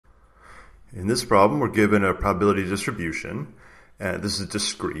In this problem, we're given a probability distribution, and this is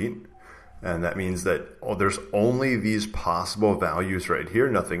discrete, and that means that there's only these possible values right here,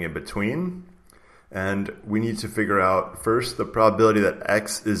 nothing in between. And we need to figure out first the probability that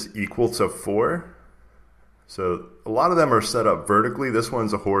x is equal to 4. So a lot of them are set up vertically. This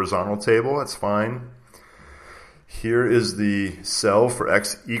one's a horizontal table, that's fine. Here is the cell for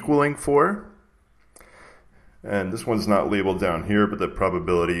x equaling 4. And this one's not labeled down here, but the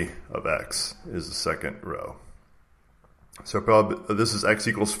probability of x is the second row. So this is x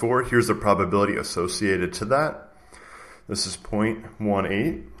equals 4. Here's the probability associated to that. This is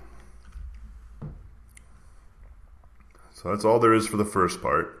 0.18. So that's all there is for the first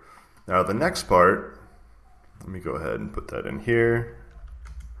part. Now the next part, let me go ahead and put that in here.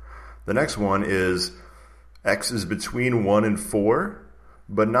 The next one is x is between 1 and 4,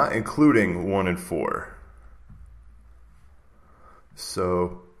 but not including 1 and 4.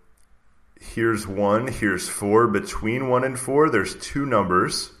 So here's 1, here's 4. Between 1 and 4, there's two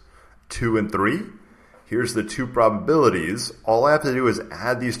numbers, 2 and 3. Here's the two probabilities. All I have to do is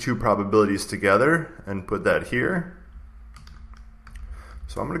add these two probabilities together and put that here.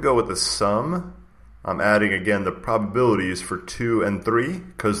 So I'm going to go with the sum. I'm adding again the probabilities for 2 and 3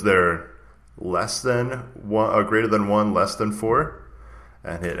 because they're less than 1, greater than 1, less than 4,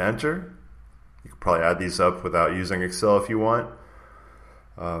 and hit enter. You can probably add these up without using Excel if you want.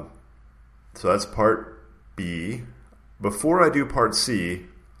 So that's part B. Before I do part C,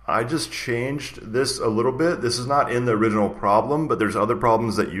 I just changed this a little bit. This is not in the original problem, but there's other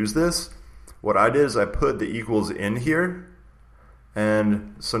problems that use this. What I did is I put the equals in here.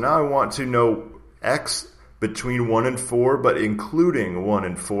 And so now I want to know x between 1 and 4, but including 1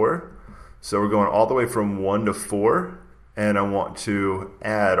 and 4. So we're going all the way from 1 to 4. And I want to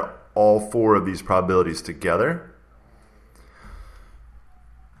add all 4 of these probabilities together.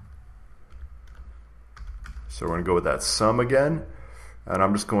 So we're going to go with that sum again. And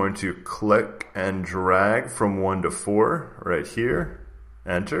I'm just going to click and drag from 1 to 4 right here.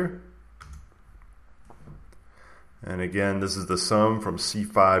 Enter. And again, this is the sum from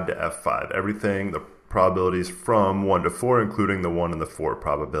C5 to F5. Everything, the probabilities from 1 to 4, including the 1 and the 4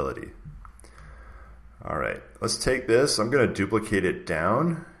 probability. All right, let's take this. I'm going to duplicate it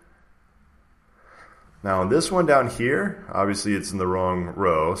down. Now, this one down here, obviously it's in the wrong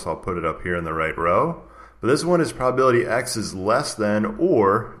row, so I'll put it up here in the right row. But this one is probability x is less than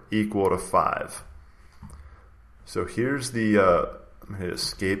or equal to 5. So here's the, I'm going to hit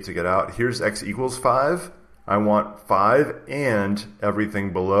escape to get out. Here's x equals 5. I want 5 and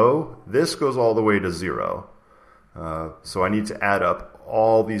everything below. This goes all the way to 0. So I need to add up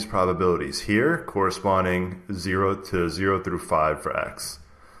all these probabilities here, corresponding 0 to 0 through 5 for x.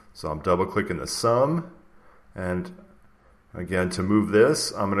 So I'm double clicking the sum. And again, to move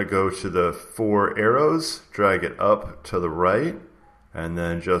this, I'm going to go to the 4 arrows, drag it up to the right, and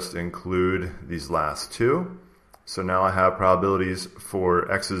then just include these last two. So now I have probabilities for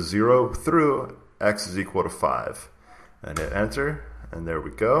x is 0 through x is equal to 5. And hit enter, and there we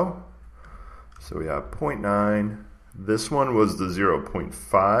go. So we have 0.9. This one was the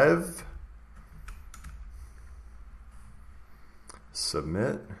 0.5.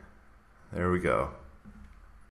 Submit. There we go.